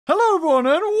everyone,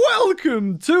 and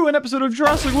welcome to an episode of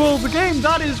Jurassic World, the game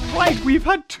that is right. We've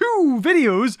had 2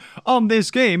 videos on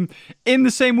this game in the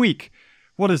same week.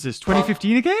 What is this,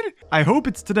 2015 again? I hope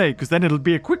it's today, because then it'll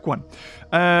be a quick one.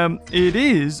 It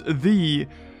is the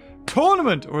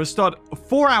tournament, or it started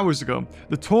 4 hours ago.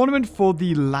 The tournament for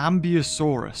the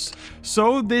Lambeosaurus.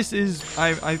 So this is,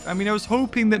 I mean, I was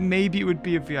hoping that maybe it would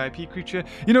be a VIP creature.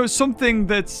 You know, something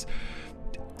that's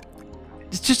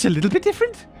it's just a little bit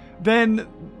different than,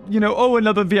 you know, oh,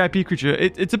 another VIP creature.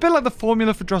 It's a bit like the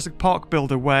formula for Jurassic Park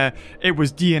Builder, where it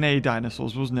was DNA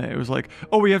dinosaurs, wasn't it? It was like,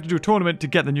 oh, we have to do a tournament to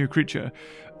get the new creature.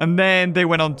 And then they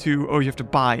went on to, oh, you have to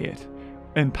buy it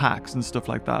in packs and stuff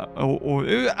like that. Or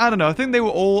I don't know. I think they were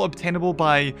all obtainable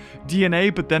by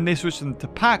DNA, but then they switched them to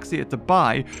packs they had to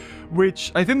buy,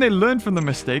 which I think they learned from the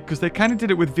mistake, because they kind of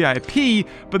did it with VIP,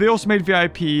 but they also made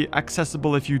VIP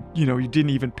accessible if you didn't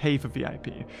even pay for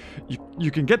VIP.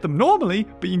 You can get them normally,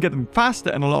 but you can get them faster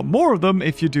and a lot more of them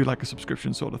if you do like a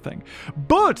subscription sort of thing.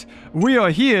 But we are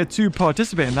here to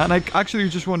participate in that, and I actually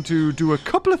just want to do a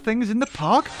couple of things in the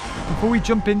park before we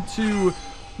jump into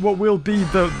what will be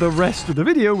the rest of the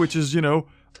video, which is, you know,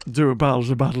 do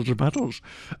battles.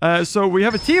 So we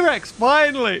have a T-Rex,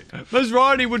 finally!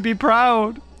 Masrani would be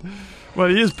proud. Well,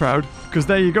 he is proud, because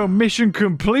there you go, mission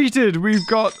completed! We've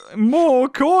got more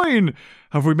coin!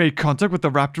 Have we made contact with the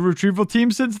raptor retrieval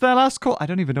team since their last call? I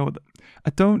don't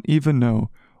even know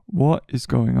what is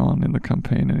going on in the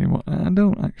campaign anymore. I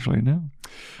don't actually know.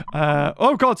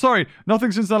 Oh god, sorry.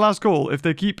 Nothing since their last call. If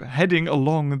they keep heading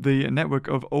along the network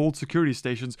of old security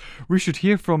stations, we should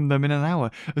hear from them in an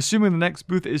hour. Assuming the next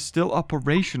booth is still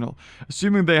operational.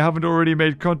 Assuming they haven't already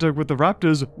made contact with the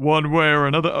raptors one way or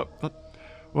another.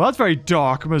 Well, that's very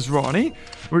dark, Masrani.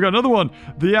 We got another one.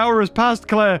 The hour has passed,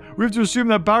 Claire. We have to assume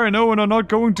that Barry and Owen are not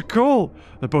going to call.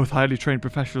 They're both highly trained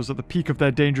professionals at the peak of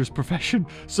their dangerous profession.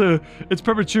 So, it's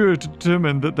premature to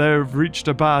determine that they've reached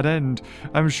a bad end.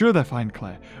 I'm sure they're fine,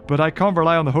 Claire. But I can't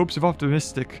rely on the hopes of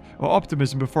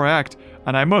optimism before I act.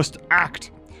 And I must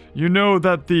act. You know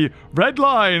that the Red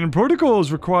Line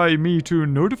protocols require me to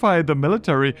notify the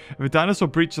military if a dinosaur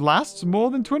breach lasts more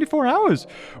than 24 hours.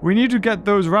 We need to get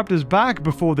those raptors back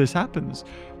before this happens.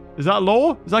 Is that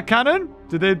law? Is that canon?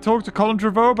 Did they talk to Colin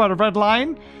Trevorrow about a Red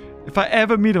Line? If I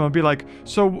ever meet him, I'd be like,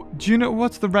 so, do you know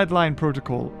what's the Red Line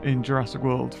protocol in Jurassic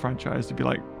World franchise? To be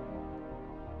like,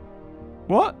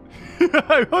 what?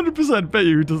 I 100% bet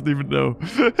you he doesn't even know.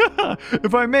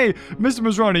 If I may, Mr.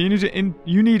 Masrani,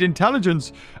 you need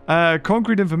intelligence,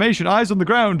 concrete information, eyes on the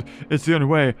ground. It's the only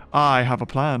way. I have a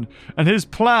plan. And his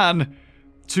plan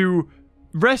to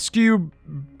rescue,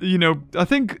 you know, I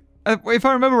think, if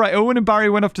I remember right, Owen and Barry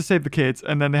went off to save the kids,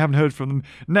 and then they haven't heard from them.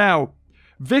 Now,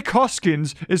 Vic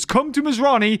Hoskins has come to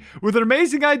Masrani with an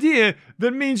amazing idea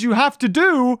that means you have to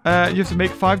do... you have to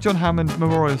make 5 John Hammond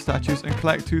memorial statues and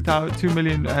collect 2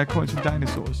 million coins from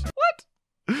dinosaurs. What?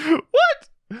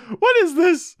 What is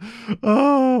this?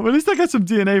 Oh, at least I get some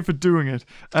DNA for doing it.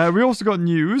 We also got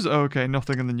news. Okay,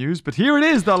 nothing in the news, but here it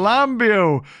is, the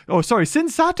Lambeo. Oh, sorry,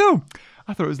 Tsintaosaurus.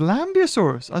 I thought it was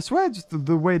Lambeosaurus. I swear, just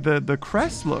the way the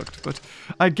crest looked. But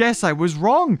I guess I was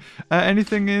wrong.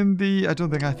 Anything in the... I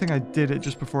think I did it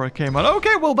just before I came on.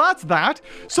 Okay, well, that's that.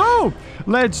 So,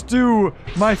 let's do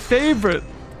my favorite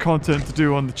content to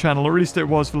do on the channel. Or at least it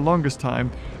was for the longest time.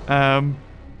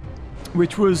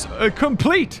 Which was a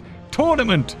complete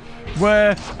tournament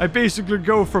where I basically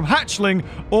go from hatchling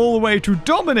all the way to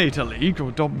Dominator League.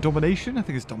 Or Domination? I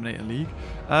think it's Dominator League.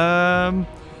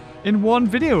 In one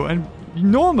video. And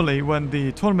normally when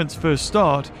the tournaments first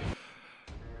start,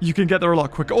 you can get there a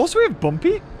lot quicker. Also, we have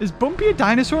Bumpy. Is Bumpy a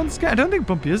dinosaur in this game? I don't think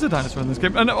Bumpy is a dinosaur in this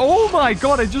game. And oh my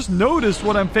god, I just noticed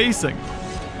what I'm facing.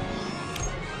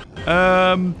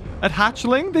 At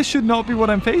hatchling, this should not be what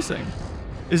I'm facing.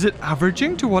 Is it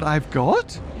averaging to what I've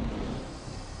got?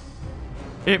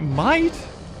 It might.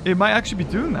 It might actually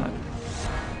be doing that.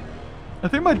 I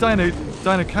think my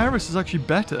Dinocaris is actually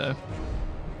better.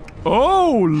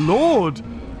 Oh, Lord.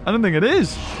 I don't think it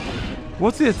is.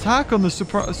 What's the attack on the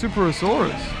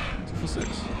Superosaurus? 2 for 6.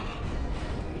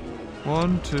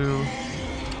 1, 2.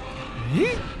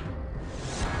 Hey?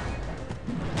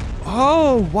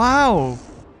 Oh, wow.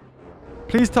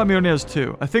 Please tell me he only has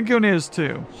 2. I think he only has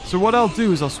 2. So what I'll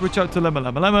do is I'll switch out to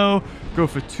Lemo, go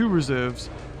for 2 reserves,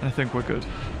 and I think we're good.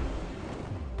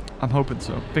 I'm hoping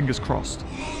so. Fingers crossed.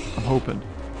 I'm hoping.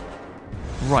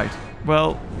 Right.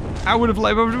 Well, I would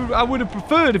have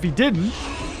preferred if he didn't,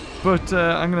 but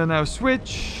I'm gonna now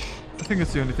switch. I think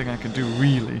it's the only thing I can do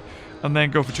really, and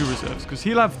then go for 2 reserves because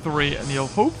he'll have 3, and he'll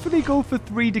hopefully go for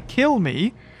 3 to kill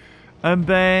me, and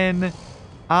then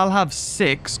I'll have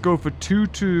 6, go for 2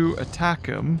 to attack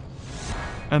him,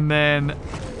 and then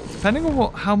depending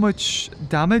on how much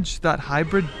damage that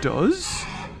hybrid does,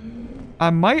 I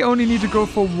might only need to go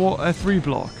for a 3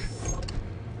 block.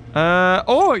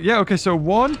 Oh, yeah, okay, so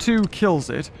 1, 2 kills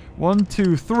it. 1,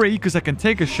 2, 3, because I can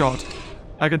take a shot.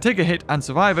 I can take a hit and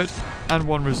survive it. And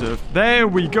 1 reserve. There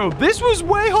we go. This was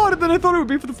way harder than I thought it would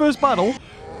be for the first battle.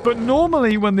 But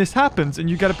normally when this happens and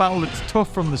you get a battle that's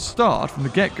tough from the start, from the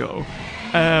get-go,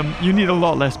 you need a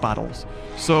lot less battles.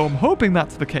 So I'm hoping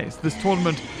that's the case. This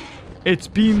tournament, it's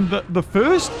been the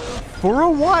first, for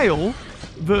a while,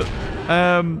 that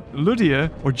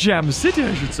Ludia, or Jam City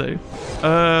I should say,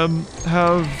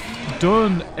 have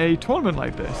done a tournament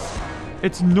like this.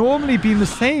 It's normally been the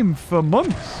same for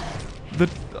months.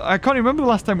 I can't remember the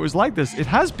last time it was like this. It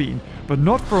has been, but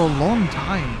not for a long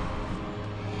time.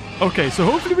 Okay, so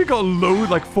hopefully we got a load,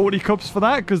 like 40 cups for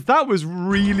that, because that was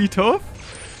really tough.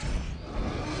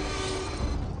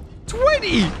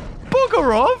 20!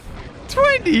 Bugger off!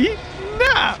 20?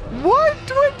 Nah! What?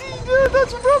 20? No,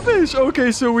 that's rubbish!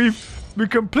 Okay, so we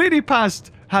completely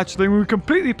passed Hatchling, we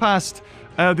completely passed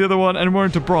the other one, and we're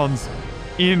into bronze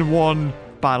in 1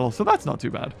 battle, so that's not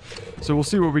too bad. So we'll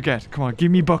see what we get. Come on,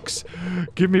 give me bucks.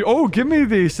 Give me the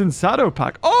Tsintaosaurus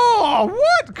pack. Oh,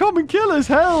 what? Common killers,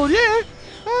 hell yeah!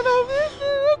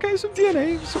 Okay, some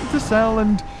DNA, something to sell,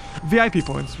 and VIP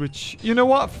points, which, you know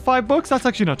what, $5, that's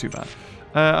actually not too bad.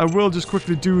 I will just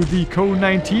quickly do the code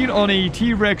 19 on a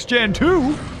T-Rex Gen 2,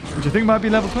 which I think might be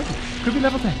level 20. Could be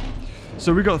level 10.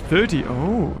 So we got 30.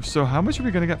 Oh, so how much are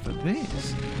we going to get for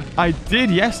this? I did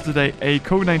yesterday a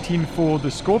code 19 for the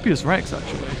Scorpius Rex,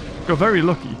 actually. Got very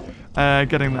lucky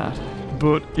getting that.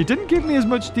 But it didn't give me as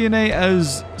much DNA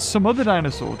as some other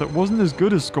dinosaur that wasn't as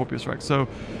good as Scorpius Rex. So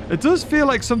it does feel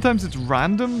like sometimes it's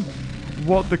random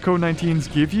what the code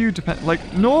 19s give you. Like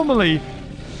normally,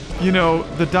 you know,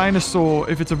 the dinosaur,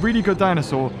 if it's a really good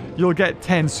dinosaur, you'll get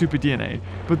 10 super DNA.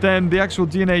 But then the actual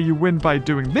DNA you win by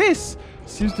doing this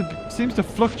seems to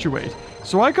fluctuate.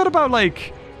 So I got about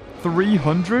like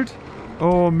 300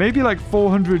 or maybe like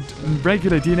 400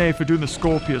 regular DNA for doing the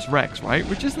Scorpius Rex, right?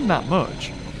 Which isn't that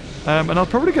much. And I'll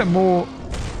probably get more...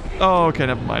 Oh, okay,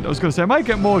 never mind. I was going to say, I might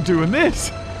get more doing this.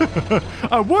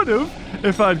 I would have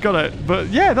if I'd got it. But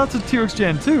yeah, that's a T-Rex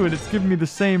Gen 2, and it's giving me the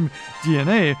same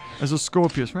DNA as a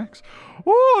Scorpius Rex.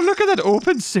 Oh, look at that.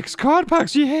 Open 6 card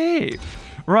packs. Yay.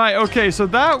 Right, okay, so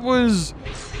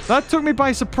that took me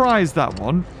by surprise, that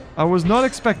one. I was not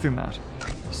expecting that.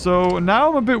 So now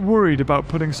I'm a bit worried about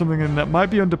putting something in that might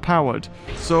be underpowered.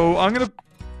 So I'm going to...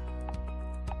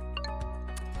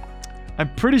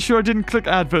 I'm pretty sure I didn't click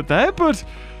advert there, but...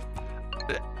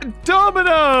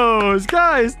 Dominoes!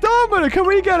 Guys, Domino! Can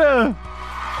we get a...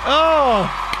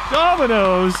 Oh!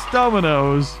 Dominoes!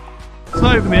 Dominoes. It's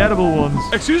not even the edible ones.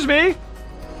 Excuse me?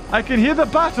 I can hear the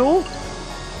battle.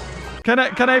 Can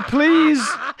I please...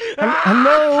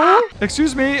 Hello?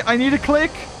 Excuse me, I need a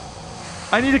click.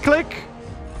 I need a click.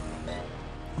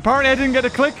 Apparently I didn't get a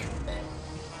click.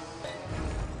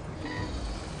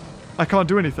 I can't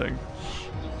do anything.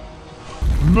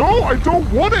 No, I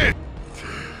don't want it!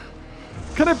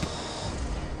 Can I...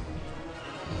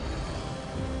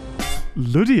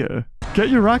 Ludia, get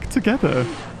your act together.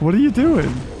 What are you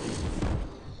doing?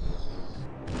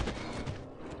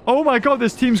 Oh my god,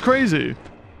 this team's crazy.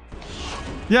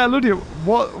 Yeah, Ludia,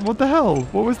 what the hell?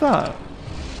 What was that?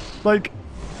 Like,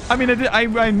 I mean,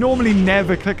 I normally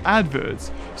never click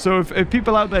adverts. So if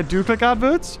people out there do click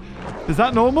adverts, is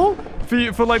that normal?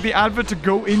 For like the advert to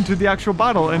go into the actual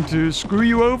battle and to screw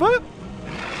you over?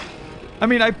 I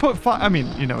mean, I mean,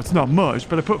 you know, it's not much,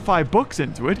 but I put $5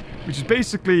 into it, which is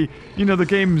basically, you know, the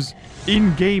game's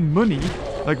in-game money,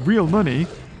 like real money,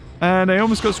 and I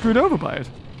almost got screwed over by it.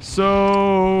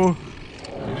 So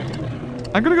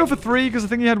I'm gonna go for 3 because I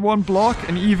think he had 1 block,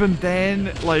 and even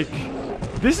then, like,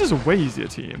 this is a way easier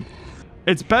team.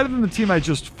 It's better than the team I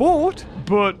just fought,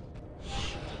 but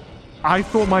I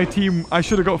thought my team, I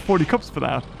should have got 40 cups for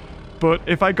that. But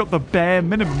if I got the bare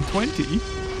minimum 20,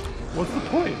 what's the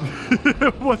point?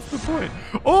 What's the point?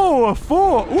 Oh, a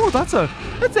 4. Oh, that's a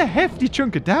hefty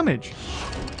chunk of damage.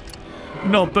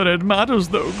 Not that it matters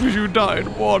though, because you died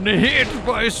 1 hit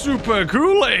by Super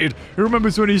Kool-Aid. Who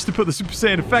remembers when he used to put the Super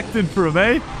Saiyan effect in for him,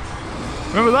 eh?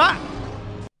 Remember that?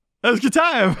 That was good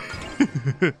time.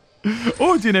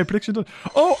 Oh, DNA prediction done.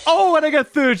 Oh, and I get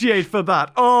 38 for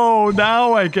that. Oh,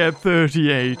 now I get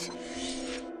 38.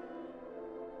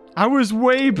 I was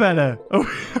way better. Oh,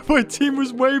 my team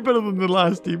was way better than the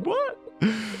last team. What?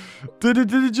 Did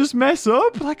it just mess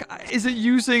up? Like, is it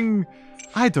using...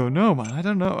 I don't know, man. I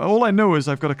don't know. All I know is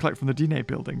I've got to collect from the DNA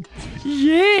building.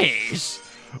 Yes!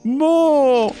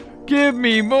 More! Give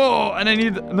me more! And I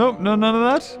need... Nope, no, none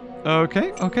of that.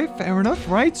 Okay, okay, fair enough.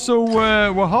 Right, so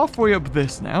we're halfway up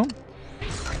this now.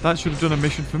 That should have done a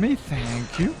mission for me.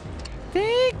 Thank you.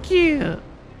 Thank you.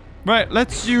 Right,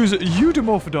 let's use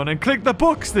Eudimorphodon and click the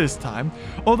books this time.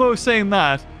 Although saying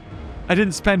that, I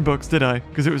didn't spend books, did I?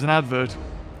 Because it was an advert.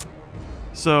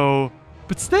 So,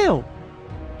 but still.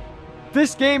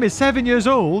 This game is 7 years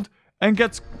old and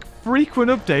gets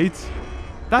frequent updates.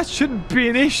 That shouldn't be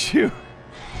an issue.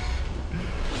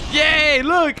 Yay,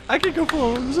 look, I can go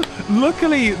forwards.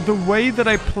 Luckily, the way that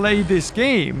I play this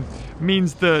game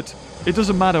means that it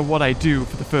doesn't matter what I do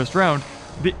for the first round.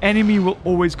 The enemy will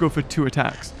always go for 2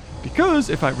 attacks. Because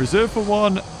if I reserve for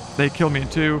 1, they kill me in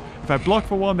 2. If I block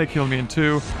for 1, they kill me in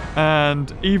 2.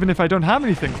 And even if I don't have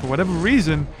anything, for whatever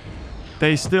reason,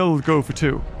 they still go for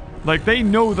 2. Like, they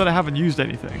know that I haven't used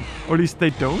anything. Or at least they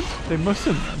don't. They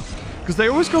mustn't. Because they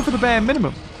always go for the bare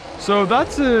minimum. So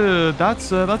that's a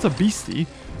beastie.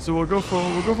 So we'll go for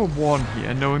 1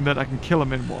 here, knowing that I can kill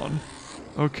him in 1.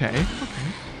 Okay, okay.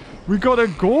 We got a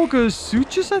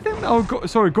Gorgosuchus, I think? Oh,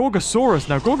 sorry, Gorgosaurus.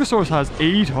 Now, Gorgosaurus has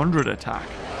 800 attack.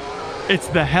 It's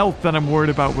the health that I'm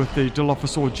worried about with the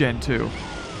Dilophosaur Gen 2.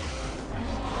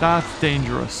 That's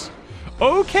dangerous.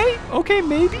 Okay, okay,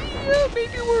 maybe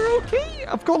we're okay.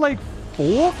 I've got like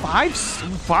 4,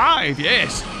 5,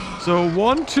 yes. So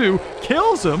 1, 2,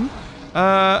 kills him,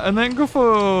 and then go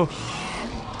for...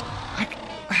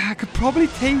 I could probably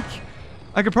take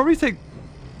like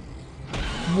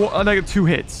 2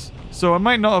 hits. So I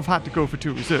might not have had to go for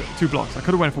 2 blocks. I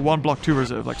could have went for 1 block, 2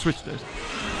 reserve, like switched it.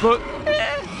 But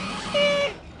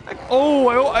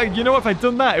you know, if I'd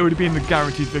done that, it would have been the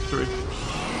guaranteed victory.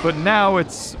 But now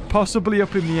it's possibly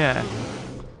up in the air.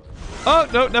 Oh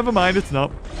no, never mind, it's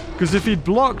not. Because if he'd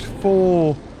blocked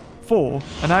for 4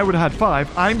 and I would have had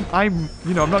 5, I'm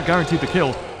not guaranteed the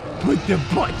kill. But the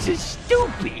bots are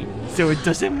stupid, so it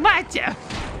doesn't matter.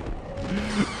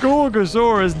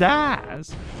 Gorgosaurus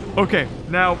dies. Okay,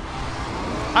 now,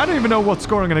 I don't even know what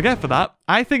score I'm going to get for that.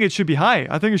 I think it should be high.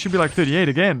 I think it should be like 38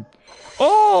 again.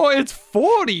 Oh, it's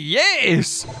 40,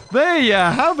 yes! There you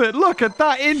have it. Look at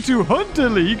that, into Hunter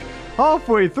League.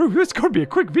 Halfway through. It's going to be a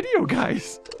quick video,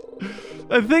 guys.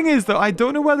 The thing is, though, I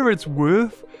don't know whether it's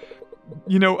worth...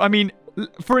 You know, I mean,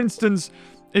 for instance...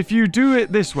 If you do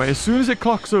it this way, as soon as it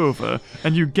clocks over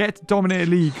and you get Dominator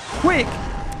League quick,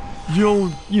 you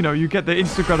get the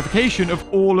instant gratification of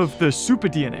all of the super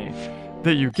DNA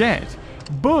that you get.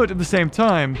 But at the same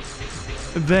time,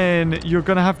 then you're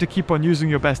going to have to keep on using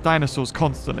your best dinosaurs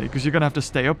constantly because you're going to have to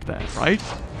stay up there, right?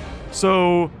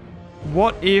 So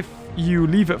what if you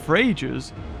leave it for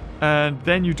ages and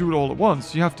then you do it all at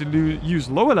once? You have to use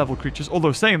lower level creatures.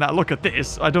 Although saying that, look at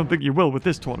this. I don't think you will with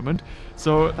this tournament.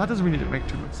 So that doesn't really make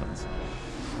too much sense.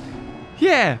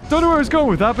 Yeah, don't know where I was going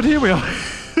with that, but here we are.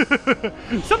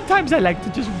 Sometimes I like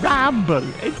to just ramble.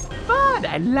 It's fun.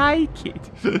 I like it.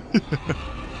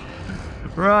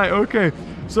 Right, okay.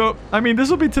 So, I mean, this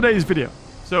will be today's video.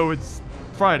 So it's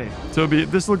Friday. So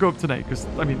this will go up today because,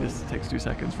 I mean, this takes 2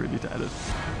 seconds really to edit.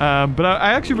 But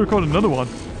I actually recorded another one.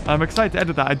 I'm excited to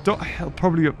edit that. I'll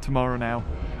probably up tomorrow now.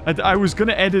 I was going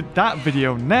to edit that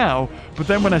video now, but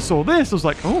then when I saw this, I was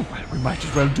like, oh, well, we might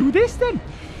as well do this then.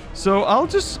 So I'll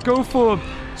just go for...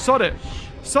 Sod it.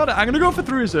 I'm going to go for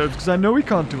 3 reserves because I know we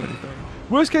can't do anything.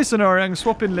 Worst case scenario, I can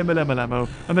swap in Lemo,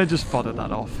 and then just fodder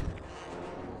that off.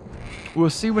 We'll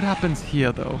see what happens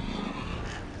here, though.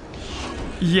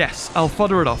 Yes, I'll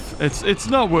fodder it off. It's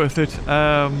not worth it.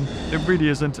 It really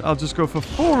isn't. I'll just go for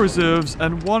 4 reserves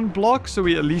and 1 block, so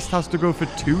he at least has to go for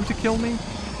 2 to kill me.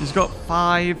 He's got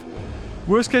 5.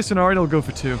 Worst case scenario, he'll go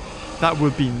for 2. That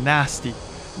would be nasty.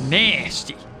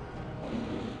 Nasty.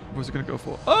 What was it going to go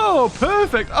for? Oh,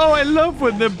 perfect. Oh, I love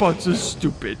when the bots are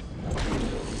stupid.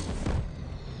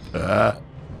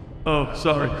 Oh,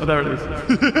 sorry. Oh, there it is.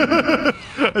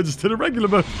 I just did a regular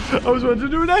burp. I was wanting to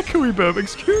do an echoey burp.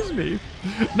 Excuse me.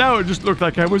 Now it just looked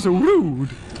like I was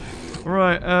rude.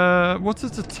 Right. What's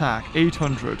its attack?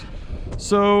 800.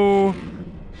 So...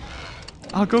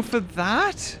 I'll go for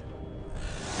that.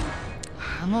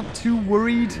 I'm not too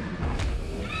worried.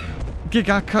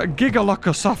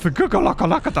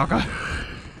 Gigalocosophagus.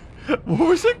 What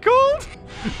was it called?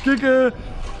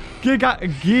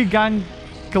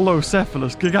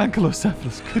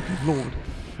 Gigancephalocephalus. Good lord.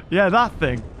 Yeah, that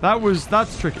thing.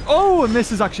 That's tricky. Oh, and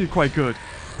this is actually quite good.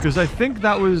 Because I think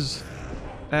that was...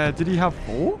 did he have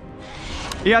 4?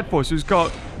 He had 4, so he's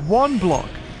got 1 block.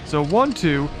 So 1,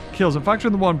 2, kills him. Factor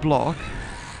in the 1 block.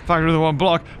 Factor in the 1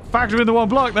 block. Factor in the 1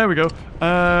 block. There we go.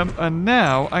 And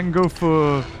now I can go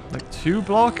for like 2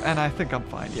 block, and I think I'm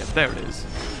fine. Yeah, there it is.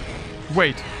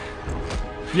 Wait.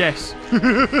 Yes.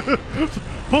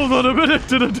 Hold on a minute.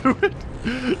 Did I do it?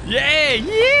 Yeah,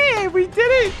 yeah, we did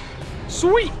it.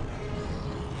 Sweet.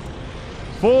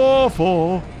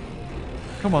 4-4.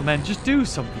 Come on, then. Just do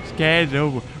something. Just get it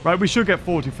over. Right, we should get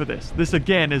 40 for this. This,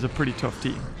 again, is a pretty tough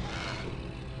team.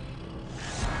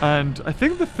 And I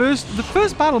think the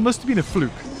first battle must have been a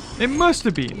fluke. It must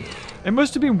have been. It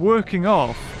must have been working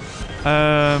off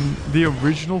the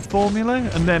original formula.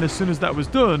 And then as soon as that was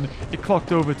done, it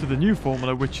clocked over to the new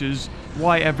formula, which is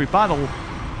why every battle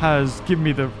has given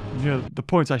me the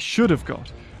points I should have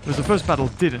got. Whereas the first battle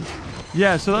didn't.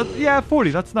 Yeah, so that, yeah, 40.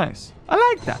 That's nice. I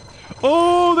like that.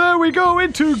 Oh, there we go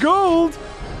into gold.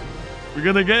 We're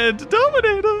going to get into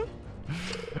Dominator.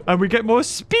 And we get more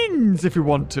spins if we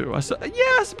want to.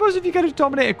 Yeah, I suppose if you get a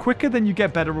Dominator quicker, then you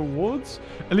get better rewards.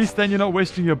 At least then you're not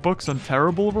wasting your bucks on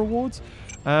terrible rewards.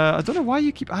 I don't know why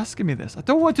you keep asking me this. I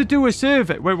don't want to do a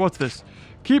survey. Wait, what's this?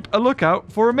 Keep a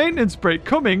lookout for a maintenance break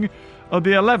coming on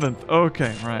the 11th.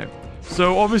 Okay, right.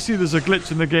 So obviously there's a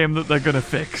glitch in the game that they're going to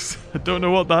fix. I don't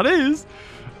know what that is,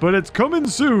 but it's coming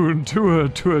soon to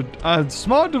a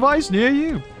smart device near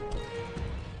you.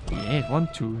 Yeah, 1,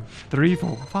 2, 3,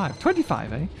 4, 5.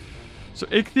 25, eh? So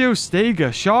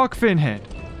Ichthyostega, shark fin head.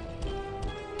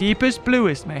 Deepest,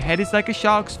 bluest. My head is like a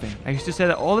shark's fin. I used to say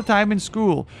that all the time in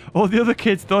school. All the other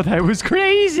kids thought I was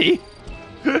crazy.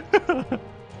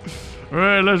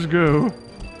 Alright, let's go.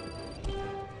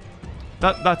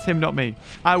 That's him, not me.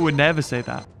 I would never say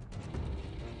that.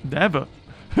 Never.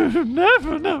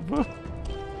 Never.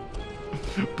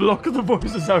 Block the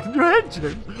voices out in your head,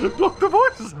 James. Block the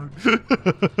voices out.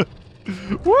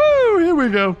 Woo! Here we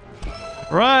go.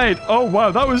 Right. Oh,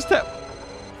 wow. That was...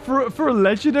 For a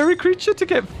legendary creature to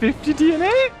get 50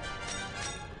 DNA?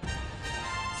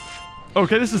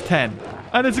 Okay, this is 10.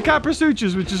 And it's a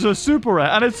Caprasuchus, which is a super rare.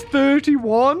 And it's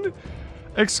 31?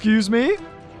 Excuse me?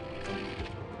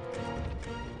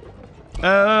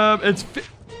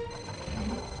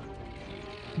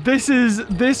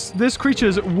 This creature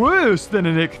is worse than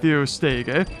an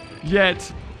Ichthyostega,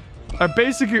 yet I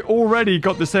basically already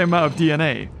got the same amount of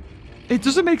DNA. It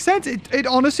doesn't make sense. It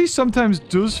honestly sometimes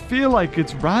does feel like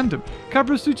it's random.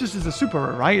 Caprasuchus is a super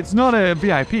rare, right? It's not a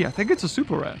VIP. I think it's a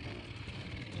super rare.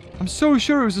 I'm so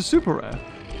sure it was a super rare.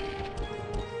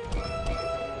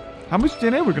 How much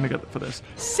DNA we're gonna get for this?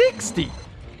 60!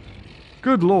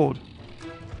 Good lord.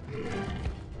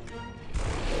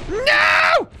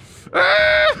 No!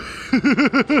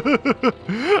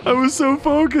 I was so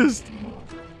focused.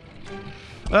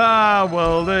 Ah,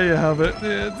 well, there you have it.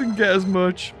 Yeah, it didn't get as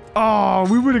much. Oh,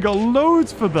 we would have got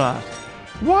loads for that.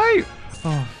 Why?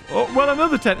 Oh, well,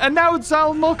 another 10. And now it's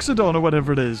Almoxodon or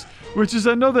whatever it is, which is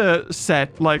another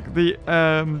set like the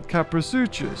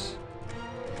Caprasuchus.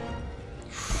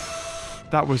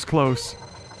 That was close.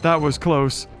 That was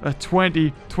close. A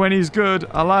 20. 20 is good.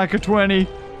 I like a 20.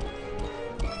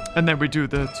 And then we do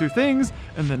the two things,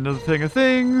 and then another thing of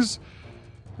things.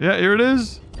 Yeah, here it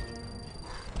is.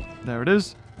 There it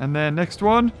is. And then next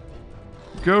one.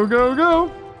 Go, go,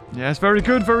 go. Yes, very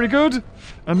good, very good.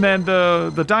 And then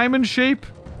the diamond shape.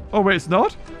 Oh, wait, it's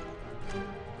not?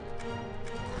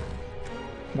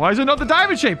 Why is it not the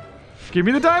diamond shape? Give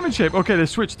me the diamond shape. Okay, they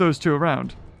switched those two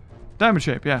around. Diamond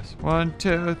shape, yes. 1,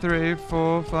 2, 3,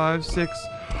 4, 5, 6.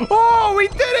 Oh, we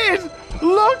did it!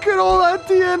 Look at all that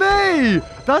DNA!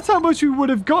 That's how much we would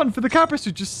have gotten for the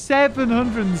Caprasuchus. Just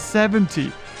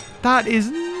 770. That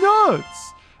is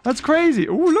nuts! That's crazy.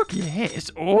 Oh, look, yes.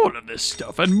 All of this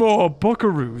stuff and more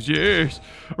buckaroos, yes.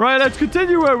 Right, let's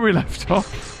continue where we left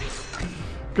off.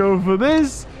 Go for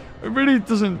this. It really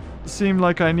doesn't seem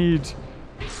like I need...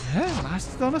 Yeah,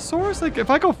 Mastodontosaurus. Like, if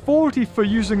I got 40 for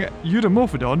using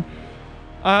Eudomorphodon,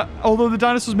 although the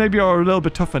dinosaurs maybe are a little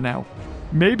bit tougher now.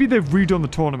 Maybe they've redone the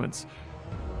tournaments.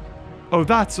 Oh,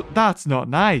 that's not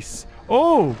nice.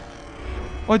 Oh,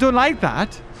 I don't like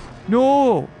that.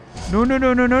 No. No, no,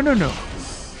 no, no, no, no, no.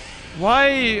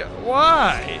 Why?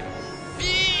 Why?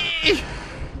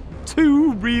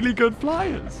 Two really good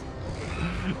flyers.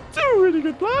 Two really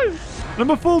good flyers. And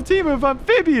I'm a full team of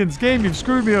amphibians. Game, you've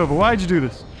screwed me over. Why'd you do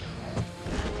this?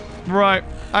 Right.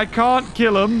 I can't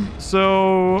kill him,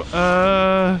 so,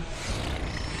 I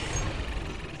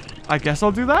guess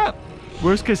I'll do that.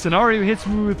 Worst case scenario, he hits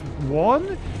me with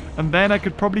 1, and then I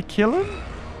could probably kill him,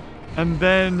 and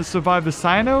then survive the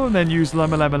Sino, and then use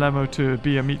Lemo to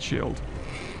be a meat shield.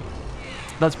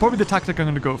 That's probably the tactic I'm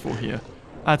going to go for here,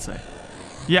 I'd say.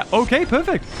 Yeah, okay,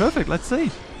 perfect, perfect, let's see.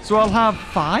 So I'll have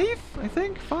 5, I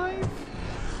think, 5?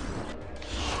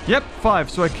 Yep, 5,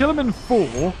 so I kill him in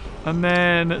 4, and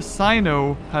then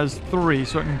Sino has 3,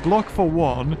 so I can block for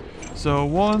 1, So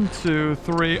 1, 2,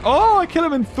 3. Oh, I kill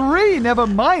him in 3. Never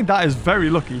mind. That is very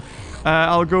lucky.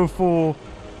 I'll go for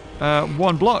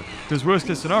 1 block. Because worst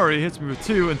case scenario, he hits me with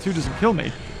 2 and 2 doesn't kill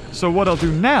me. So what I'll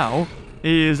do now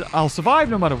is I'll survive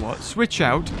no matter what. Switch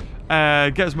out.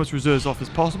 Get as much reserves off as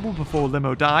possible before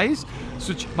Limo dies.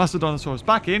 Switch Mastodontosaurus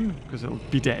back in because it'll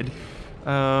be dead.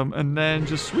 And then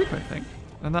just sweep, I think.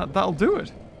 And that'll do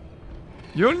it.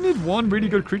 You only need 1 really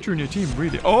good creature in your team,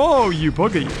 really. Oh, you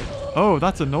bugger you. Oh,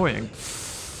 that's annoying.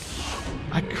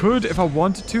 I could, if I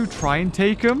wanted to, try and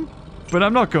take him. But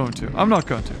I'm not going to. I'm not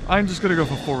going to. I'm just going to go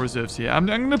for 4 reserves here. I'm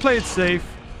going to play it safe.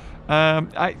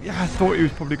 I thought he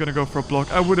was probably going to go for a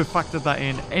block. I would have factored that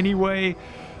in anyway.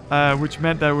 Which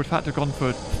meant that I would have had to gone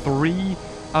for 3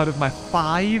 out of my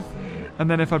 5. And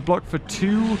then if I blocked for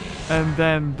 2, and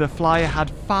then the flyer had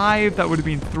 5, that would have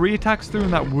been 3 attacks through,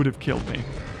 and that would have killed me.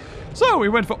 So we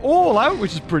went for all out,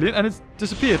 which is brilliant, and it's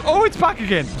disappeared. Oh, it's back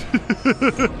again.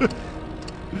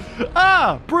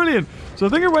 Ah, brilliant. So I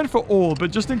think it went for all,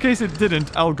 but just in case it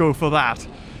didn't, I'll go for that.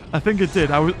 I think it did.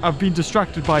 I've been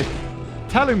distracted by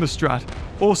telling the strat,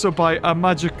 also by a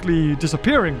magically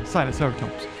disappearing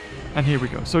Tsintaosaurus. And here we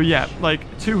go. So yeah, like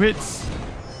 2 hits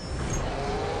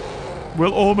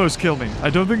will almost kill me. I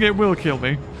don't think it will kill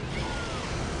me.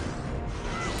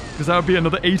 Because that would be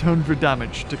another 800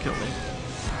 damage to kill me.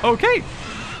 Okay.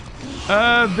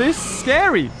 This is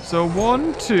scary. So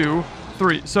 1, 2,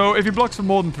 3. So if he blocks for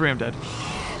more than 3, I'm dead.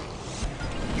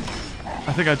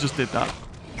 I think I just did that.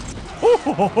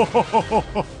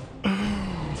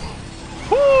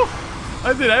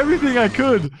 I did everything I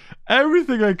could.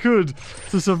 Everything I could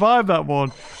to survive that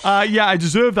one. Yeah, I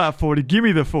deserve that 40. Give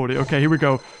me the 40. Okay, here we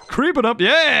go. Creep it up.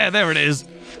 Yeah, there it is.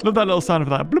 Love that little sound of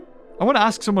that. Bloop. I want to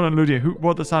ask someone on Ludia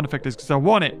what the sound effect is because I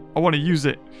want it. I want to use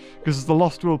it because it's the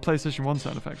Lost World PlayStation 1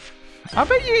 sound effect. I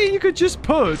bet you could just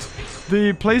put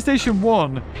the PlayStation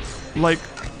 1, like,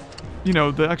 you know,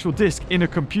 the actual disc in a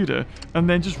computer and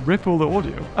then just rip all the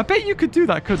audio. I bet you could do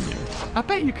that, couldn't you? I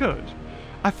bet you could.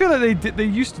 I feel like they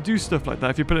used to do stuff like that.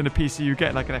 If you put it in a PC, you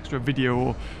get like an extra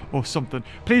video or something.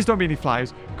 Please don't be any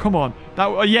flies. Come on.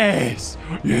 That yes.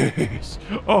 Yes.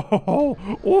 Oh,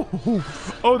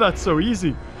 that's so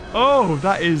easy. Oh,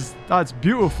 that's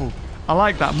beautiful. I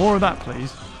like that. More of that,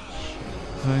 please.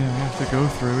 So yeah, we have to go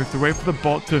through. We have to wait for the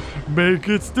bot to make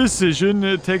its decision.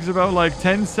 It takes about like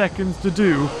 10 seconds to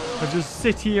do. I just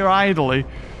sit here idly.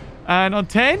 And on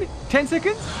 10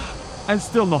 seconds, and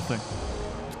still nothing.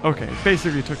 Okay, it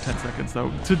basically took 10 seconds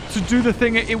though to do the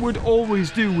thing it would always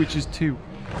do, which is 2.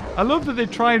 I love that they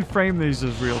try and frame these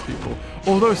as real people.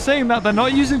 Although saying that, they're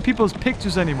not using people's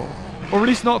pictures anymore. Or at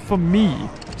least not for me.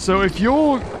 So if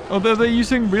you're... Although they're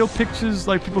using real pictures,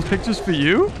 like people's pictures for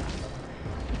you?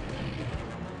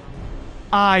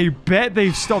 I bet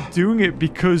they've stopped doing it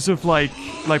because of like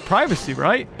privacy,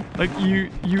 right? Like you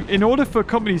in order for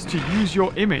companies to use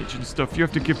your image and stuff, you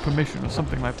have to give permission or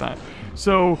something like that.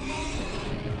 So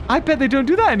I bet they don't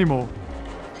do that anymore.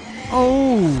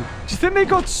 Oh, do you think they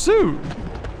got sued?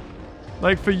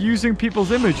 Like for using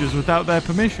people's images without their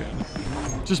permission?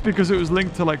 Just because it was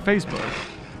linked to like Facebook?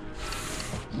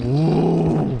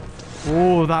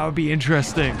 Oh, that would be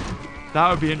interesting. That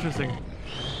would be interesting.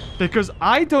 Because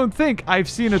I don't think I've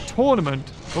seen a tournament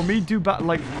or me do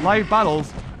like live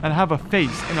battles and have a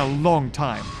face in a long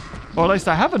time. Or at least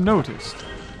I haven't noticed.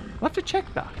 I'll have to check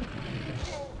that.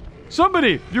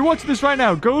 Somebody, if you're watching this right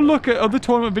now, go look at other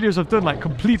tournament videos I've done, like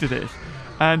completed it.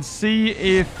 And see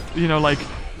if, you know, like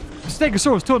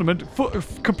Stegosaurus tournament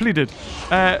completed.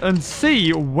 And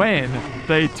see when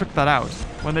they took that out.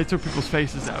 When they took people's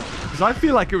faces out. Because I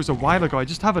feel like it was a while ago. I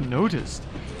just haven't noticed.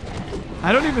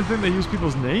 I don't even think they use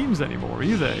people's names anymore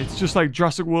either. It's just like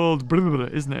Jurassic World, blah, blah, blah,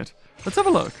 isn't it? Let's have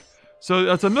a look. So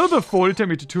that's another 40, take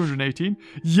me to 218.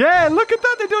 Yeah, look at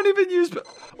that. They don't even use...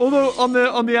 Although on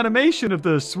the animation of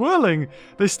the swirling,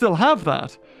 they still have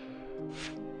that.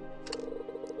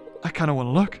 I kind of want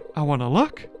to look. I want to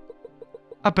look.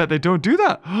 I bet they don't do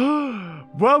that.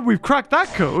 Well, we've cracked that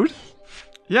code.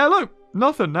 Yeah, look.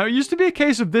 Nothing. Now, it used to be a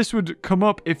case of this would come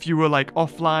up if you were like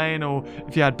offline or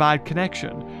if you had bad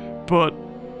connection. But,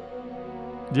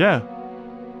 yeah,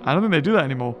 I don't think they do that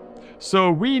anymore.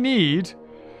 So we need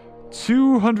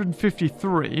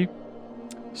 253.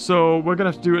 So we're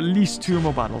going to have to do at least 2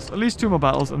 more battles. At least 2 more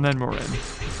battles and then we're in.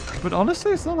 But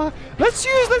honestly, it's not that. Let's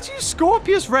use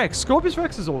Scorpius Rex. Scorpius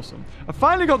Rex is awesome. I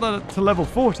finally got that to level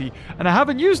 40 and I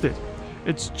haven't used it.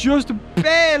 It's just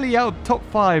barely out top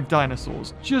 5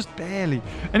 dinosaurs. Just barely.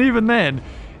 And even then,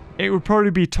 it would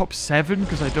probably be top 7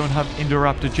 because I don't have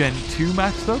Indoraptor Gen 2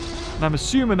 maxed up. And I'm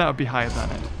assuming that would be higher than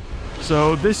it.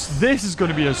 So this is going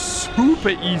to be a super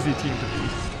easy team to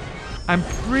beat. I'm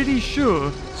pretty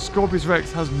sure Scorpius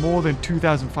Rex has more than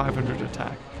 2,500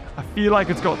 attack. I feel like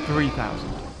it's got 3,000.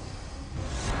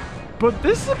 But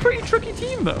this is a pretty tricky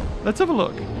team, though. Let's have a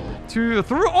look. 2,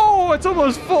 3. Oh, it's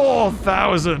almost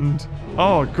 4,000.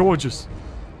 Oh, gorgeous.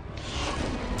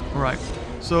 All right.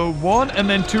 So 1 and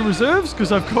then 2 reserves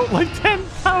because I've got like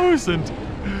 10,000.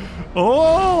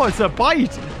 Oh, it's a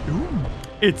bite. Ooh.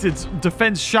 It's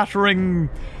defense shattering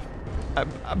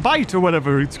bite or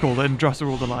whatever it's called in Jurassic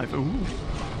World Alive. Ooh.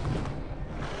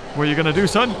 What are you gonna do,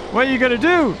 son? What are you gonna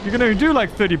do? You're gonna do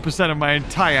like 30% of my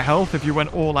entire health if you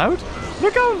went all out?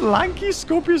 Look how lanky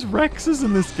Scorpius Rex is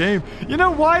in this game. You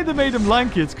know why they made him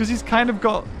lanky? It's because he's kind of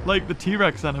got like the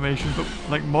T-Rex animation, but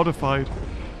like modified,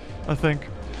 I think.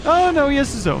 Oh no, he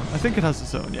has his own. I think it has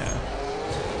its own, yeah.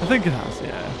 I think it has,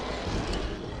 yeah.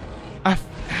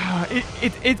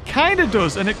 It kind of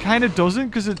does, and it kind of doesn't,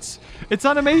 because its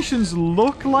animations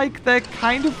look like they're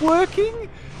kind of working.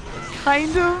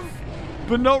 Kind of.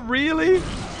 But not really.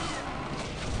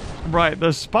 Right, the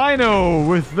Spino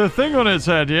with the thing on its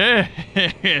head.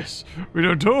 Yes, we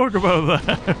don't talk about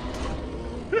that.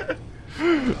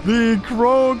 The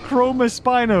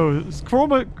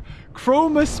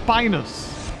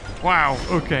Chromaspinus. Wow,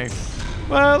 okay.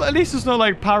 Well, at least it's not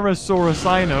like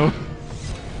Parasaurusino.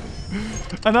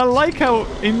 And I like how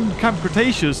in Camp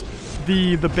Cretaceous,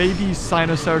 the baby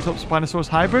Sinoceratops Spinosaurus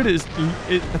hybrid is,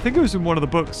 I think it was in one of the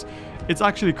books, it's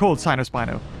actually called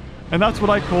Sinospino. And that's what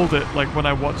I called it, like, when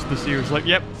I watched the series. Like,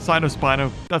 yep, Sinospino.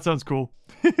 That sounds cool.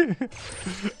 And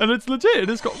it's legit.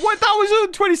 It's got... What? That was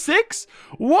 26?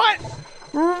 What?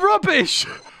 Rubbish.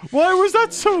 Why was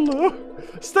that so low?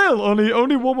 Still,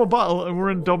 only one more battle and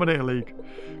we're in Dominator League.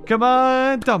 Come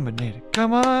on, Dominator.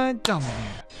 Come on,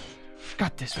 Dominator.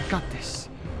 Got this. We got this.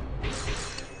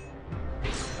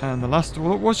 And the last...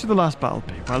 What should the last battle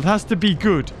be? Well, it has to be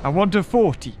good. I want a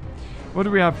 40. What do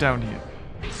we have down here?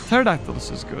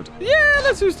 Pterodactylus is good. Yeah,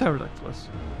 let's use Pterodactylus.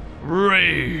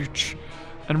 Rage.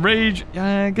 And Rage,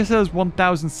 I guess it has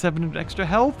 1,700 extra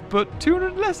health, but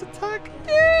 200 less attack.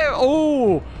 Yeah.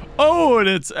 Oh, and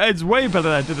it's way better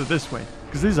than I did it this way,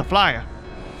 because he's a flyer.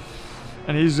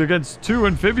 And he's against 2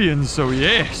 amphibians, so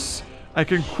yes. I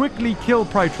can quickly kill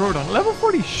Prytrodon. Level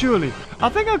 40, surely. I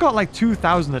think I got like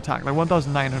 2,000 attack, like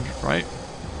 1,900, right?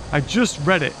 I just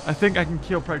read it. I think I can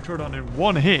kill Prytrodon in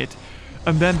one hit.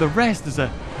 And then the rest is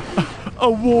a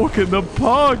walk in the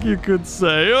park, you could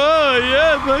say. Oh,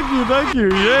 yeah, thank you.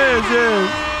 Yes.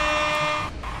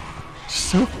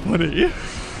 So funny.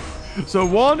 So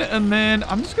 1, and then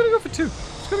I'm just going to go for 2.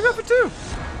 Just going to go for 2.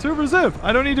 2 reserve.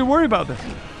 I don't need to worry about this.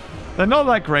 They're not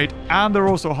that great, and they're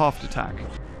also half attack.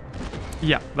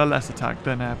 Yeah, they're less attack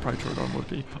than Prytrodon would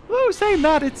be. Although saying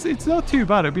that, it's not too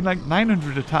bad. It'd be like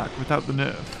 900 attack without the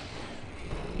nerf.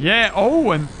 Yeah, oh,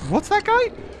 and what's that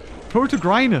guy?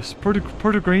 Protogrinus,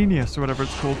 or whatever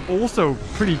it's called, also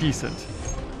pretty decent.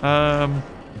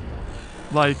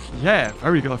 Like, yeah,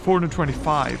 there we go,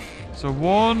 425. So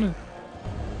 1.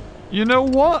 You know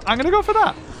what? I'm gonna go for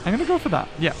that.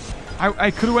 Yeah,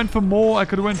 I could have went for more. I'd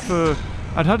had to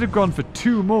have gone for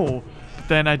 2 more, but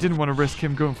then I didn't want to risk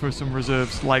him going for some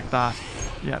reserves like that.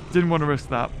 Yeah, didn't want to risk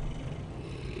that.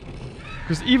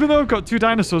 Because even though I've got 2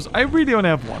 dinosaurs, I really only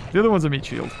have 1. The other one's a meat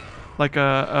shield, like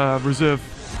a reserve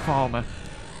farmer.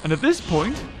 And at this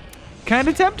point, kind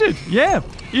of tempted. Yeah,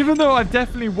 even though I've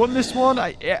definitely won this one,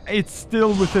 it's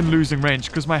still within losing range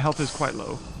because my health is quite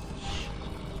low.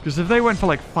 Because if they went for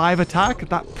like 5 attack,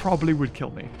 that probably would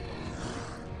kill me.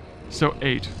 So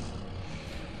 8.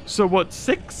 So what,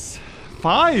 6?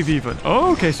 5 even.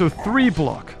 Oh, okay, so 3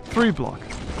 block. 3 block.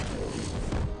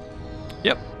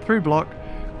 Yep, 3 block.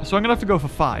 So I'm gonna have to go for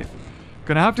 5.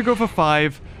 Gonna have to go for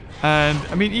 5. And,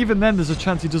 I mean, even then, there's a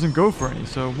chance he doesn't go for any.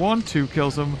 So, 1, 2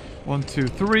 kills him. 1, 2,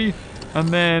 3. And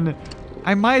then,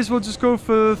 I might as well just go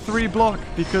for 3 block.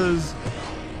 Because,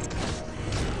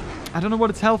 I don't know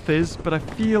what its health is. But I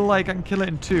feel like I can kill it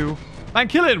in 2. I can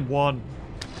kill it in 1.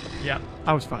 Yeah,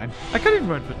 I was fine. I could even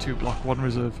went for 2 block, 1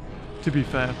 reserve. To be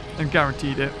fair. And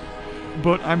guaranteed it.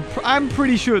 But I'm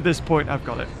pretty sure at this point I've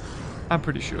got it. I'm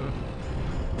pretty sure.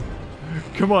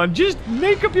 Come on, just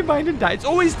make up your mind and die. It's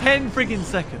always 10 freaking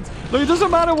seconds. Look, it doesn't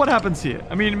matter what happens here.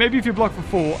 I mean, maybe if you block for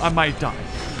 4, I might die.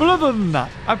 But other than that,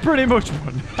 I pretty much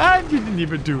won. I didn't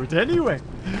even do it anyway.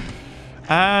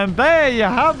 And there you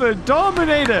have it.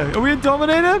 Dominator. Are we in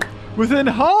Dominator? Within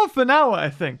half an hour, I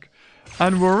think.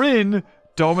 And we're in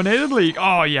Dominated League.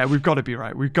 Oh, yeah, we've got to be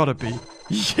right. We've got to be.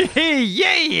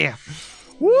 Yeah.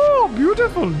 Woo,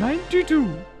 beautiful.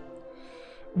 92.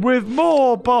 With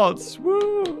more bots.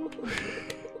 Woo.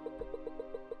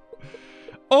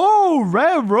 Oh,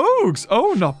 rare rogues.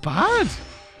 Oh, not bad.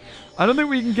 I don't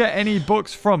think we can get any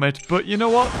books from it, but you know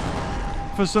what?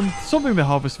 For something to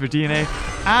harvest for DNA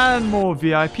and more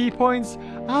VIP points,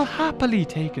 I'll happily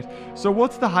take it. So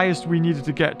what's the highest we needed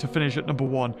to get to finish at number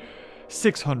 1?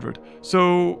 600.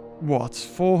 So what?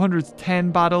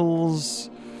 410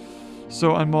 battles.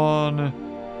 So I'm on...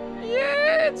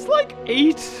 Yeah, it's like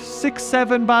 6,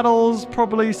 7 battles.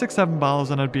 Probably 6, 7 battles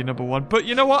and I'd be number 1. But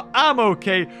you know what? I'm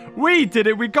okay. We did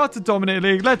it. We got to Dominate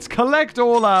League. Let's collect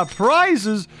all our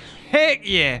prizes. Heck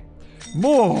yeah.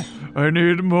 More. I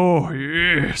need more.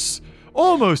 Yes.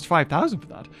 Almost 5,000 for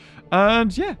that.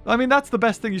 And yeah, I mean, that's the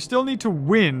best thing. You still need to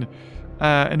win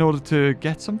in order to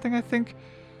get something, I think.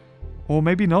 Or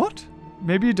maybe not.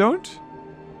 Maybe you don't.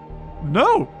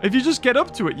 No. If you just get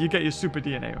up to it, you get your super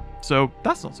DNA. So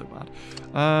that's not so bad.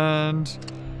 And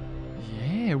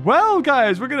yeah, well,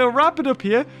 guys, we're going to wrap it up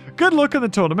here. Good luck in the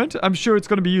tournament. I'm sure it's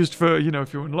going to be used for, you know,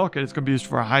 if you unlock it, it's going to be used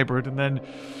for a hybrid. And then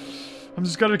I'm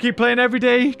just going to keep playing every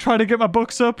day, try to get my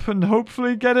books up and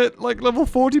hopefully get it like level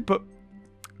 40. But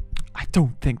I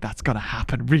don't think that's going to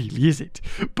happen, really, is it?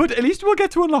 But at least we'll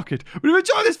get to unlock it. But if you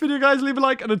enjoyed this video, guys, leave a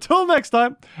like. And until next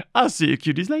time, I'll see you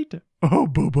cuties later. Oh,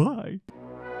 bye-bye.